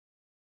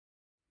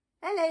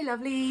Hello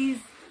lovelies,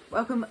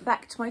 welcome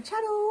back to my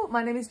channel.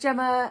 My name is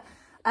Gemma.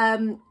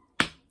 If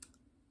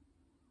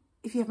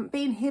you haven't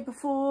been here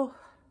before,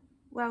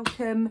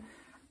 welcome.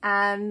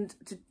 And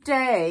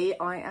today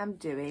I am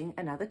doing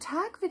another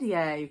tag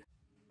video.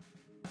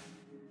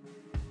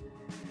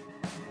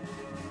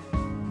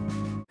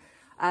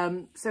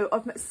 So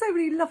I've met so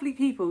many lovely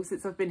people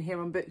since I've been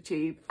here on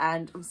BookTube,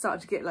 and I'm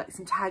starting to get like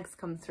some tags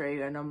come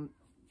through, and I'm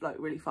like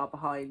really far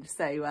behind.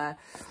 So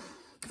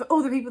for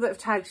all the people that have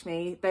tagged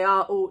me, they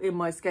are all in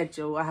my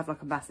schedule. I have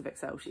like a massive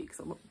Excel sheet because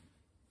I'm a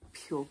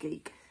pure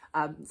geek.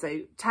 So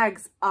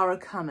tags are a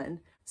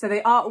coming. So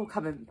they are all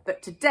coming.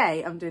 But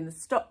today I'm doing the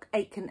Stock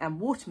Aitkin and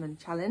Waterman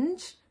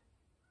challenge,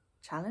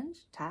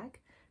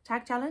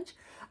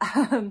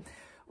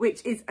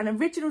 which is an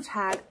original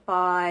tag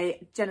by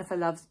Jennifer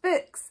Loves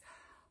Books.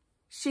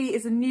 She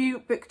is a new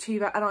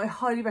booktuber and I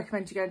highly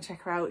recommend you go and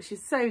check her out.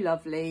 She's so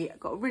lovely,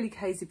 got a really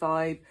cozy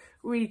vibe,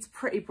 reads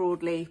pretty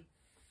broadly.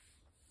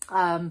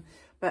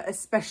 But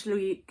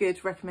especially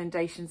good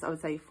recommendations, I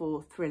would say,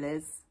 for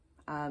thrillers.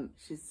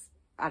 She's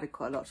added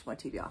quite a lot to my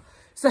TBR.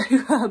 So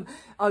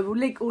I will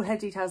link all her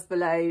details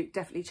below.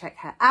 Definitely check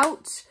her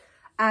out.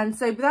 And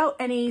so without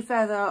any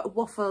further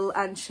waffle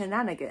and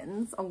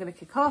shenanigans, I'm going to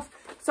kick off.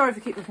 Sorry if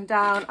I keep looking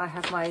down. I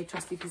have my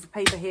trusty piece of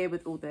paper here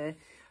with all the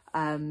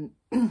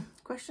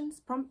questions,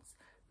 prompts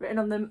written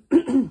on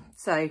them.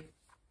 So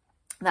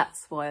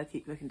that's why I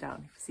keep looking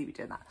down, if you see me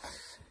doing that.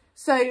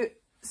 So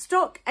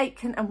Stock,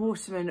 Aitkin and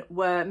Waterman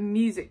were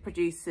music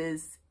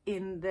producers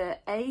in the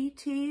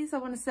 80s, I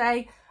want to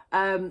say.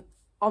 I'm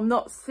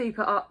not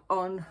super up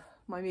on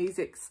my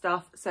music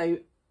stuff, so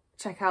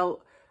check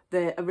out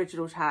the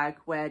original tag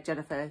where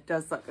Jennifer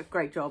does like a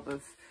great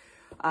job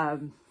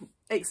of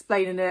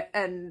explaining it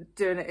and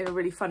doing it in a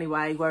really funny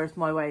way, whereas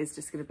my way is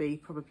just going to be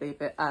probably a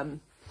bit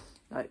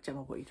like,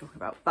 Gemma, what are you talking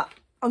about? But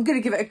I'm going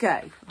to give it a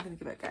go.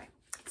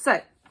 So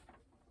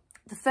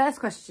the first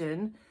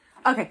question.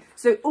 Okay,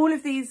 so all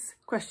of these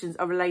questions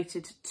are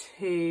related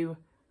to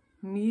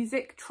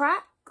music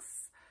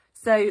tracks.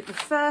 So the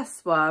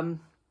first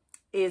one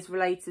is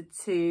related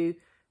to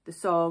the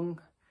song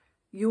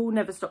You'll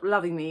Never Stop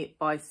Loving Me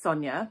by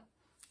Sonia.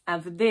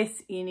 And for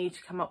this, you need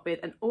to come up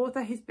with an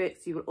author whose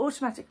books you will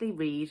automatically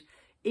read,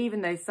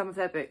 even though some of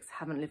their books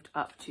haven't lived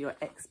up to your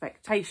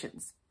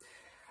expectations.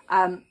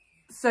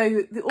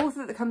 So the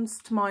author that comes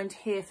to mind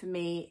here for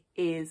me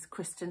is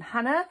Kristen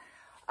Hanna.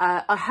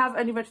 I have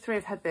only read 3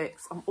 of her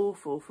books. I'm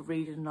awful for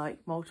reading like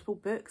multiple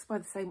books by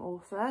the same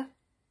author.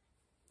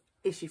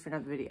 Issue for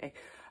another video.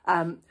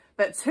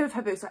 But 2 of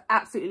her books I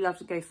absolutely loved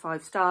and gave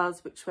 5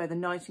 stars, which were The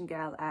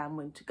Nightingale and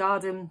Winter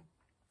Garden.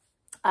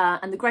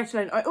 And The Great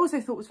Alone I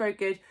also thought was very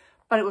good,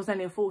 but it was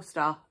only a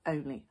 4-star,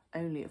 only a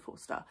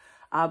 4-star.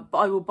 But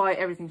I will buy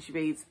everything she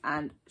reads,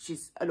 and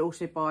she's an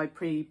auto-buy,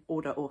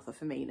 pre-order author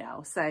for me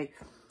now. So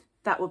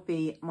that would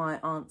be my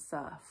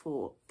answer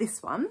for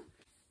this one.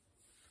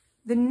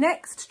 The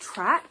next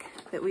track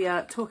that we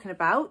are talking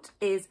about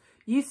is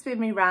You Spin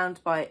Me Round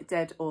by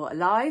Dead or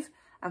Alive.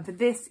 And for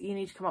this, you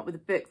need to come up with a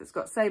book that's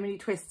got so many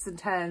twists and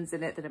turns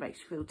in it that it makes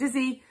you feel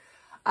dizzy.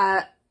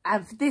 And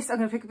for this, I'm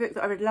going to pick a book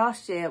that I read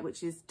last year,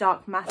 which is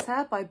Dark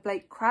Matter by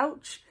Blake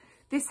Crouch.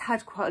 This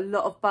had quite a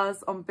lot of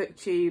buzz on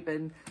BookTube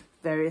and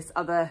various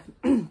other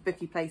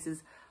booky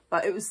places,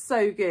 but it was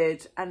so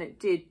good, and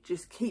it did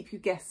just keep you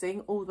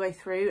guessing all the way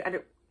through, and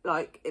it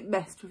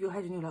messed with your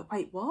head and you're like,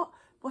 wait, what?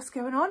 What's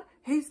going on?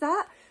 Who's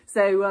that?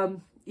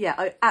 So yeah,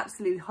 I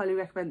absolutely highly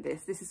recommend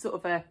this. This is sort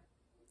of a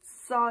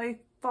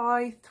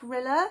sci-fi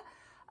thriller,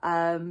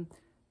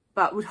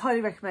 but would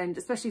highly recommend,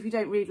 especially if you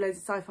don't read loads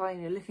of sci-fi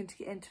and you're looking to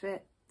get into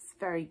it. It's a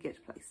very good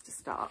place to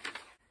start.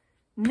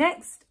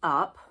 Next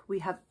up, we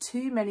have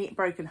Too Many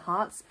Broken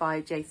Hearts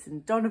by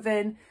Jason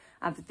Donovan.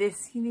 And for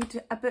this, you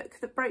need a book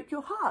that broke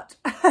your heart.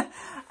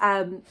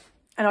 And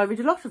I read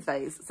a lot of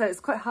those, so it's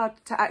quite hard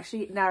to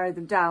actually narrow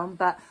them down,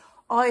 but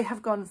I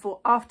have gone for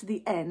After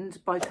the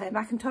End by Claire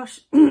McIntosh.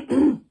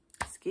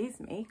 Excuse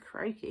me,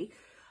 croaky.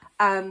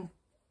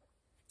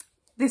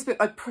 This book,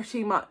 I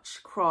pretty much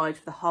cried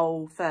for the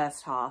whole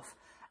first half.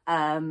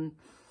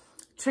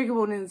 Trigger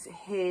warnings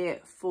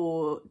here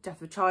for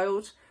death of a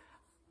child.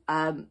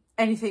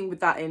 Anything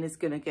with that in is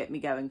going to get me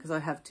going, because I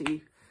have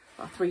 3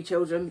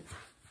 children,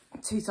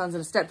 2 sons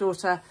and a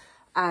stepdaughter.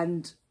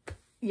 And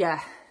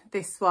yeah,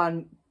 this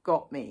one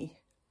got me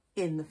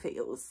in the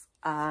feels.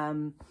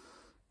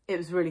 It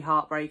was really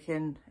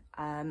heartbreaking.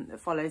 It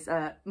follows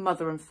a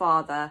mother and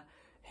father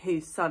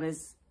whose son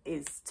is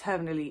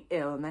terminally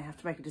ill, and they have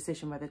to make a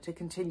decision whether to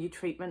continue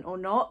treatment or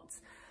not.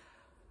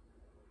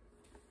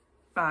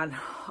 Man,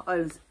 I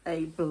was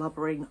a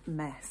blubbering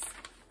mess.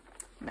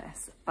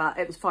 But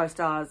it was 5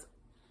 stars.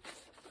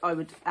 I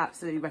would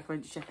absolutely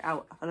recommend you check it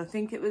out. And I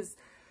think it was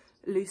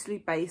loosely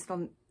based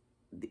on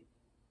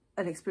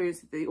an experience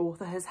that the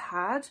author has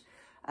had.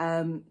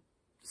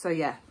 So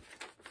yeah,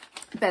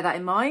 bear that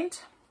in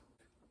mind.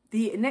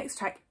 The next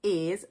track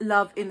is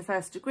Love in the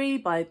First Degree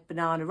by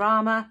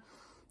Bananarama.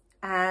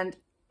 And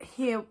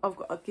here I've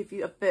got to give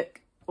you a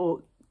book,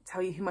 or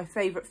tell you who my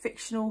favourite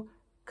fictional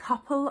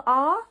couple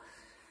are.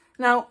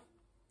 Now,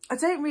 I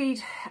don't read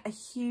a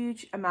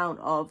huge amount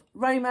of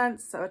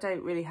romance, so I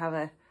don't really have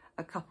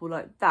a couple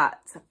like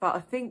that. But I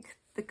think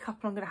the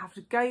couple I'm going to have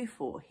to go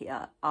for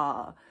here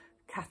are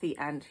Cathy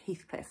and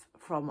Heathcliff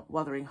from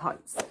Wuthering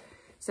Heights.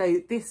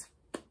 So this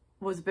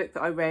was a book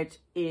that I read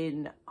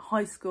in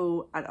high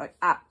school and I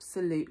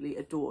absolutely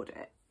adored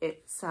it.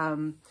 It's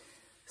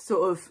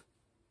sort of,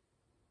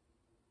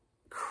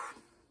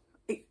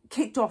 it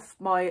kicked off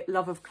my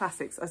love of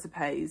classics, I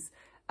suppose,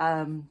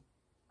 and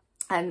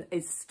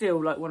it's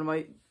still like one of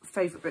my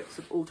favourite books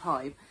of all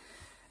time.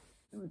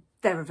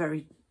 They're a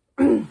very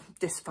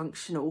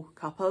dysfunctional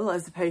couple, I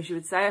suppose you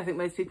would say. I think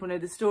most people know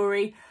the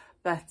story,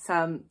 but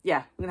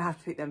yeah, I'm going to have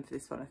to pick them for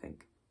this one, I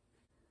think.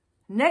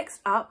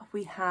 Next up,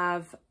 we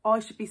have I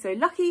Should Be So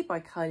Lucky by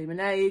Kylie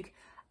Minogue.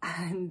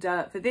 And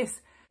for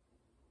this,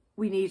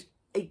 we need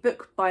a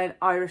book by an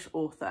Irish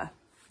author.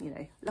 You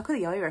know, look at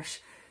the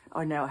Irish.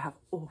 I know I have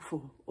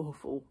awful,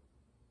 awful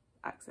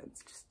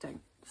accents. Just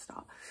don't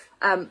start.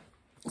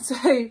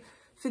 So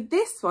for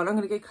this one, I'm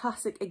going to go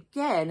classic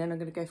again. And I'm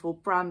going to go for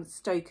Bram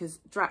Stoker's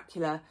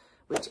Dracula,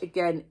 which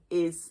again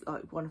is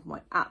like one of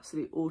my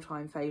absolute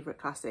all-time favourite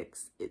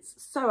classics. It's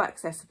so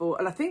accessible.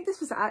 And I think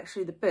this was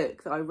actually the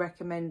book that I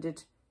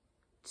recommended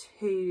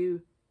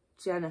to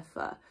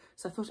Jennifer.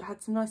 So I thought it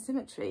had some nice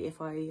symmetry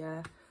if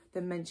I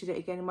then mentioned it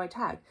again in my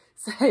tag.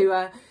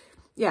 So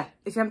yeah,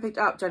 if you haven't picked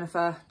it up,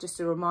 Jennifer, just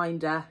a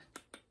reminder.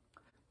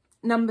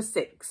 Number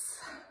 6.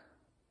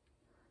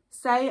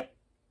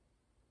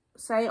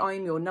 Say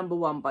I'm Your Number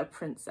One by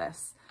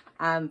Princess.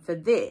 And for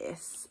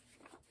this,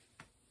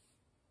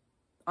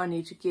 I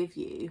need to give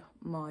you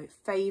my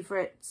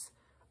favourite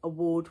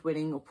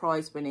award-winning or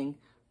prize-winning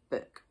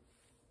book.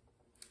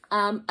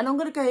 And I'm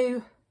going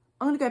to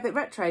go a bit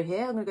retro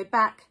here. I'm going to go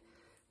back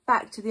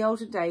to the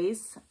olden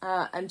days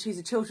and choose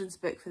a children's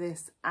book for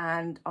this.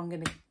 And I'm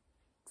going to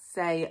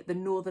say The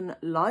Northern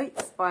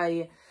Lights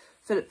by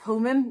Philip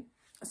Pullman.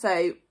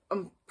 So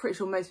I'm pretty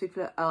sure most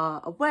people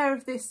are aware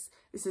of this.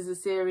 This is a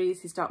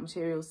series, his Dark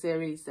Materials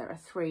series. There are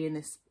 3 in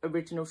this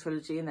original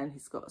trilogy, and then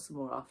he's got some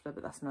more after,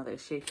 but that's another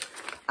issue.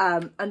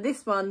 And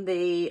this won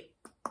the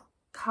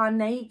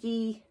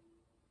Carnegie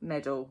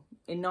Medal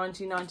in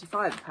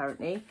 1995,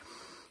 apparently.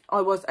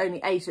 I was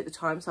only 8 at the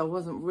time, so I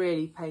wasn't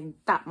really paying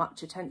that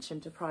much attention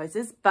to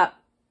prizes, but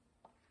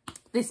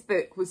this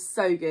book was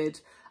so good.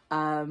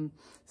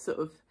 Sort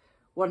of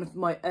one of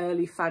my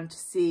early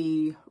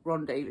fantasy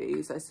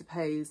rendezvous, I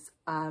suppose.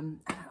 And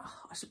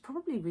I should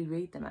probably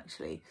reread them,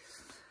 actually.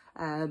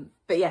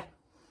 But yeah,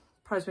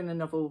 prize-winning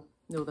novel,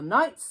 Northern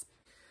Lights.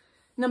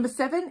 Number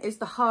 7 is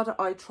The Harder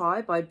I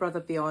Try by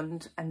Brother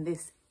Beyond, and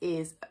this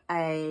is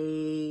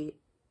an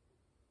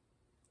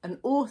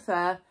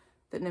author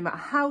that no matter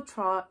how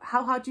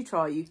hard you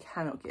try, you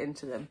cannot get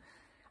into them.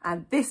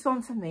 And this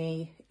one for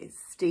me is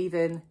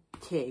Stephen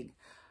King.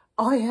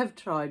 I have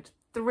tried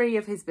 3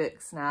 of his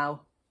books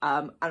now,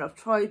 and I've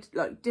tried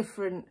like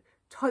different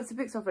types of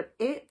books. I've read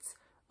It,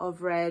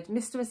 I've read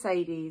Mr.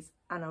 Mercedes,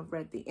 and I've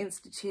read The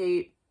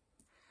Institute,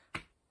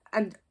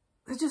 and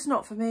they're just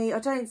not for me. I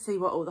don't see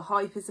what all the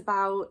hype is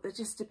about. They're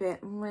just a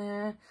bit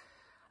meh.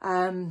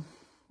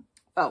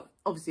 Well,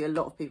 obviously a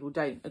lot of people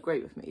don't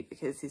agree with me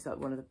because he's like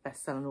one of the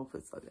best-selling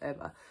authors like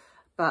ever.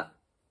 But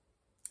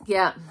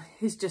yeah,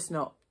 he's just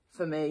not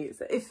for me.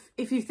 So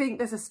if you think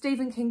there's a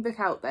Stephen King book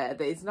out there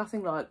that is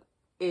nothing like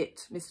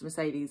It, Mr.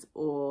 Mercedes,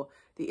 or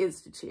The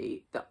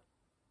Institute that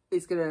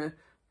is going to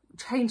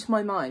change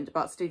my mind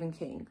about Stephen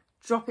King,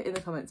 drop it in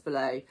the comments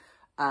below.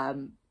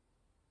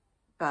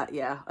 But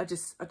yeah, I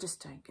just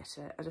don't get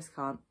it. I just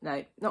can't.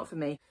 No, not for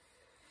me.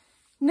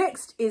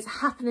 Next is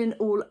Happenin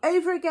All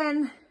Over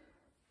Again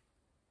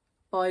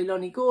by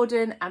Lonnie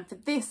Gordon. And for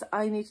this,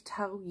 I need to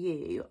tell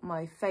you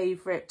my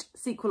favourite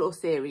sequel or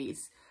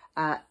series.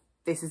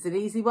 This is an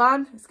easy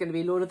one. It's going to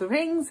be Lord of the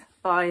Rings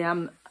by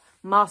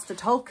Master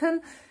Tolkien.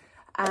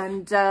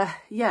 And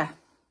yeah,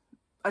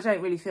 I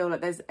don't really feel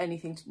like there's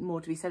anything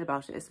more to be said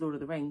about it. It's Lord of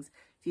the Rings.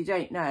 If you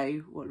don't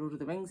know what Lord of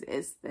the Rings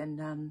is,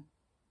 then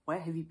where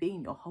have you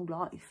been your whole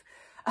life?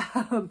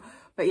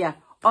 But yeah,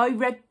 I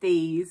read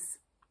these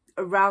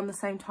around the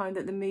same time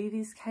that the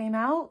movies came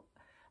out.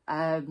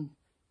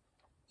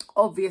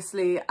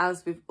 Obviously,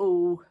 as with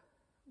all,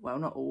 well,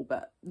 not all,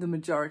 but the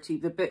majority,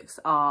 the books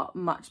are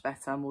much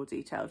better, more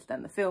detailed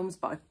than the films,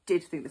 but I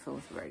did think the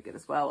films were very good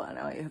as well. And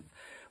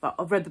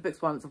I've read the books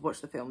once, I've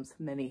watched the films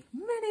many,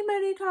 many,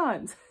 many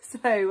times.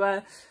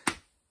 So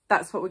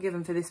that's what we're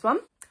given for this one.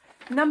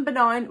 Number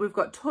 9, we've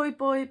got Toy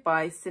Boy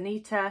by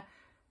Sinitta.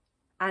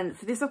 And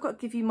for this, I've got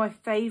to give you my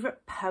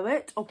favourite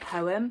poet or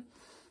poem.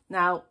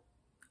 Now,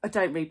 I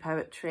don't read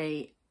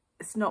poetry.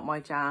 It's not my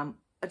jam.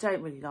 I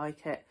don't really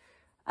like it.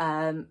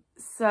 But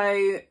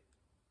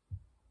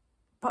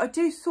I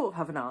do sort of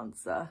have an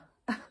answer.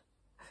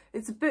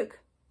 It's a book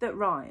that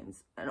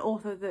rhymes, an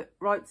author that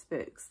writes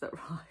books that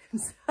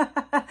rhymes.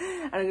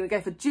 And I'm going to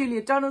go for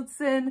Julia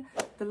Donaldson,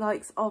 the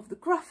likes of The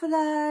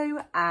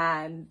Gruffalo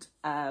and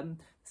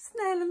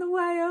Snail and the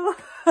Whale.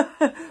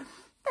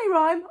 They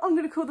rhyme. I'm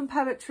going to call them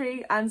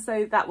poetry, and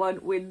so that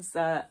one wins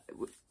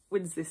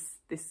this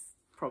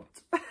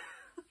prompt.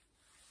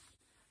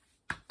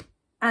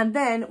 And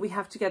then we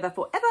have Together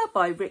Forever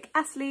by Rick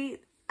Astley.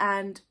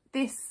 And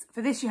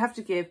for this you have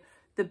to give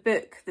the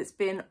book that's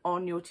been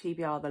on your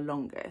TBR the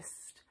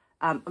longest.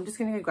 I'm just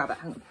going to go grab it,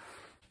 hang on.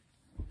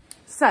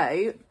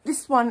 So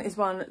this one is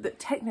one that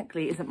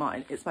technically isn't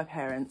mine, it's my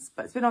parents',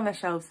 but it's been on their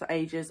shelves for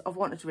ages. I've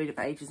wanted to read it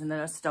for ages, and then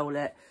I stole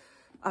it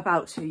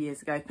about 2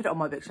 years ago, put it on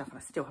my bookshelf, and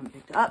I still haven't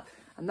picked it up.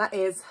 And that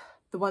is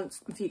The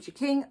Once and Future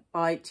King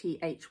by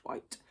T.H.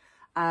 White.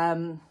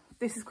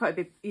 This is quite a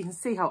big, you can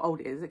see how old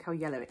it is, look how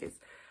yellow it is.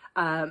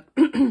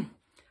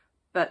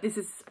 But this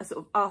is a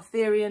sort of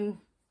Arthurian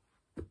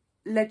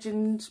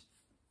legend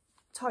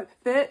type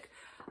book,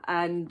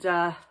 and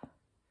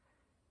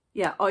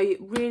yeah, I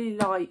really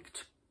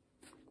liked,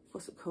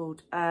 what's it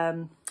called,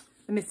 The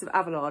Mists of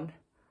Avalon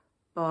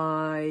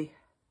by,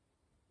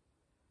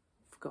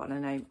 I've forgotten her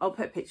name, I'll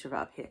put a picture of it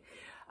up here.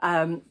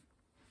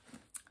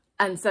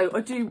 And so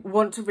I do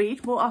want to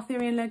read more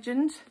Arthurian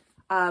legend,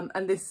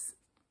 and this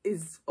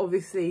is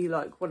obviously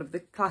like one of the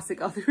classic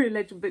Arthurian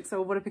legend books,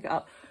 so I want to pick it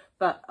up,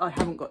 but I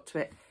haven't got to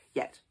it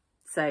yet.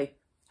 So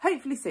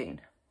hopefully soon,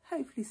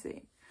 hopefully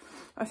soon.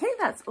 I think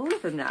that's all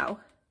of them now.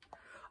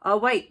 Oh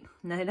wait,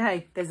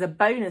 no, there's a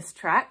bonus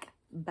track,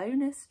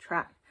 and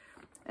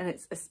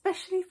it's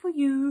Especially for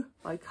You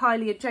by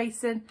Kylie and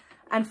Jason.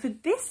 And for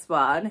this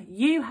one,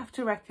 you have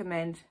to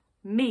recommend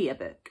me a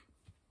book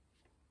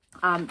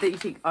that you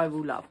think I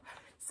will love.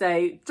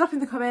 So drop in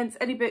the comments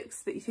any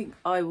books that you think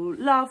I will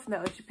love and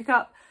that I should pick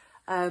up.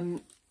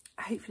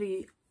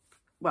 Hopefully,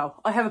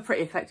 well, I have a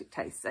pretty eclectic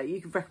taste, so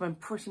you can recommend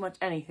pretty much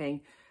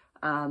anything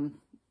that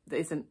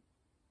isn't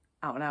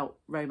out and out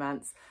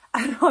romance,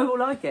 and I will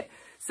like it.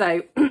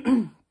 So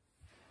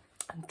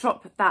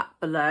drop that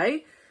below,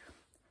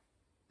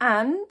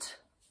 and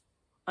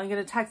I'm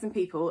going to tag some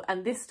people,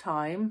 and this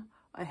time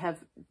I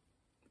have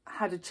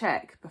had a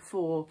check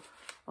before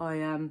I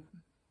am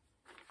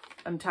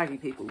tagging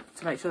people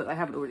to make sure that they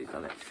haven't already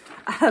done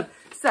it.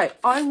 So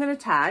I'm going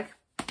to tag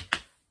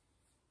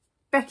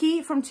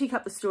Becky from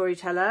Teacup the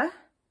Storyteller,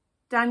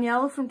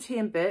 Danielle from Tea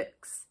and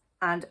Books,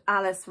 and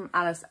Alice from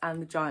Alice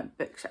and the Giant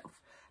Bookshelf.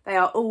 They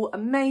are all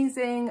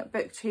amazing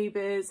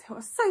booktubers who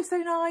are so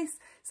nice.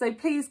 So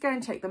please go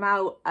and check them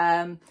out.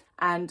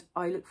 And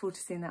I look forward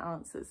to seeing their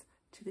answers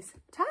to this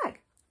tag.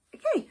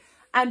 Okay.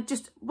 And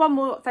just one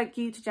more thank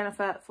you to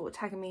Jennifer for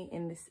tagging me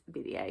in this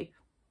video.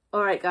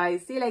 All right,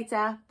 guys. See you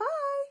later. Bye.